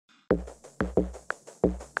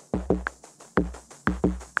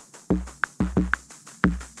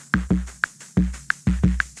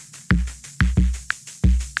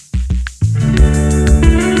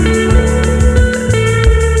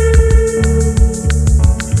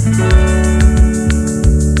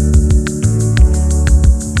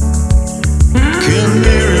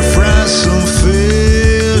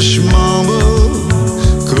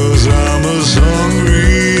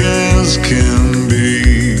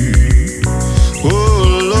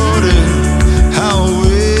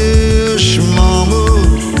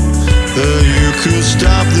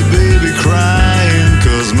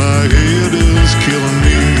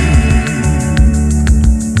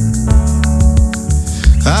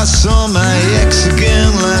I saw my ex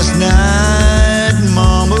again last night,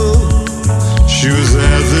 mama. She was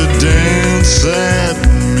at the dance at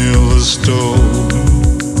Miller's store.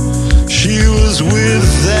 She was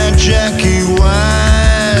with that Jackie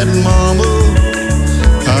White, mama.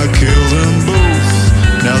 I killed them both,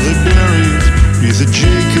 now they're buried neath a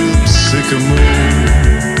Jacob's sycamore.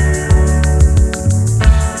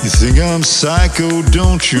 You think I'm psycho,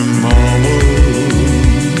 don't you, mama?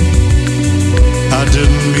 I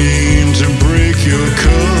didn't mean to break your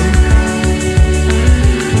cup.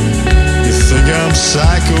 You think I'm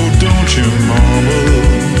psycho, don't you, mama?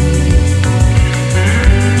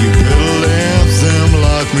 You better let them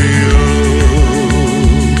lock me up.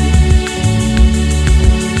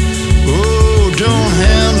 Oh, don't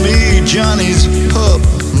hand me Johnny's pup,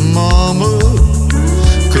 mama,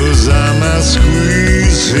 'cause I might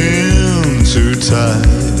squeeze him too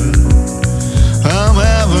tight. I'm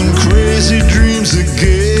having crazy dreams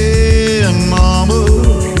again, mama,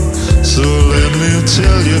 so let me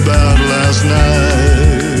tell you about last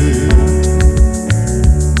night.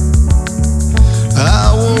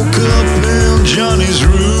 I woke up in Johnny's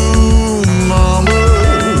room, mama,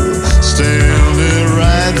 standing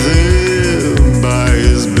right there by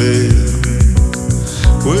his bed,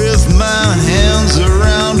 with my hands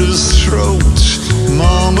around his throat,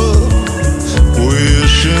 mama,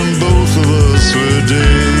 wishing both of us were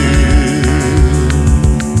dead.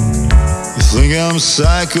 You think I'm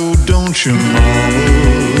psycho, don't you, mama?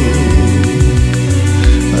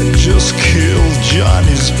 I just killed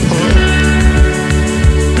Johnny's pup.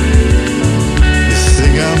 You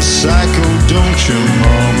think I'm psycho, don't you,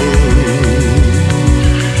 mama?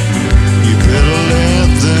 You better let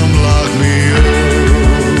them lock me up.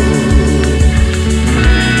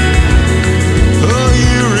 Oh,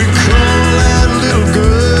 you recall that little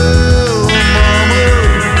girl, mama?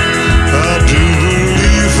 I do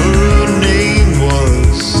believe her name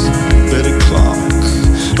was Betty Clark.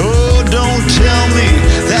 Oh, don't tell me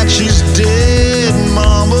that she's dead,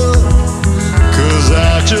 mama, 'cause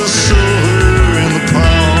I just saw her in the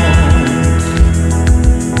park.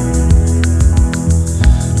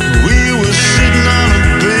 We were sitting on a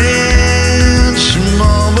bench,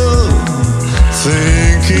 mama,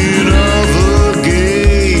 thinking of a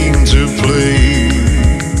game to play.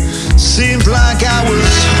 Seemed like I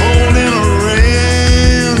was holding a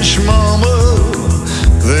wrench, mama,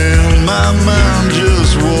 then my mind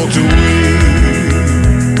just walked away.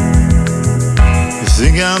 You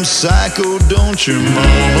think I'm psycho, don't you,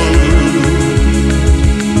 mama?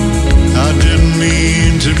 I didn't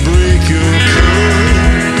mean to break your cup.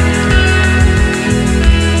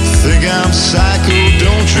 Think I'm psycho,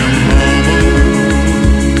 don't you, mama?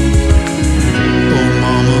 Oh,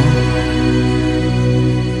 mama,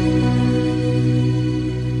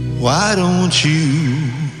 why don't you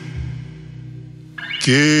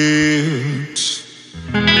get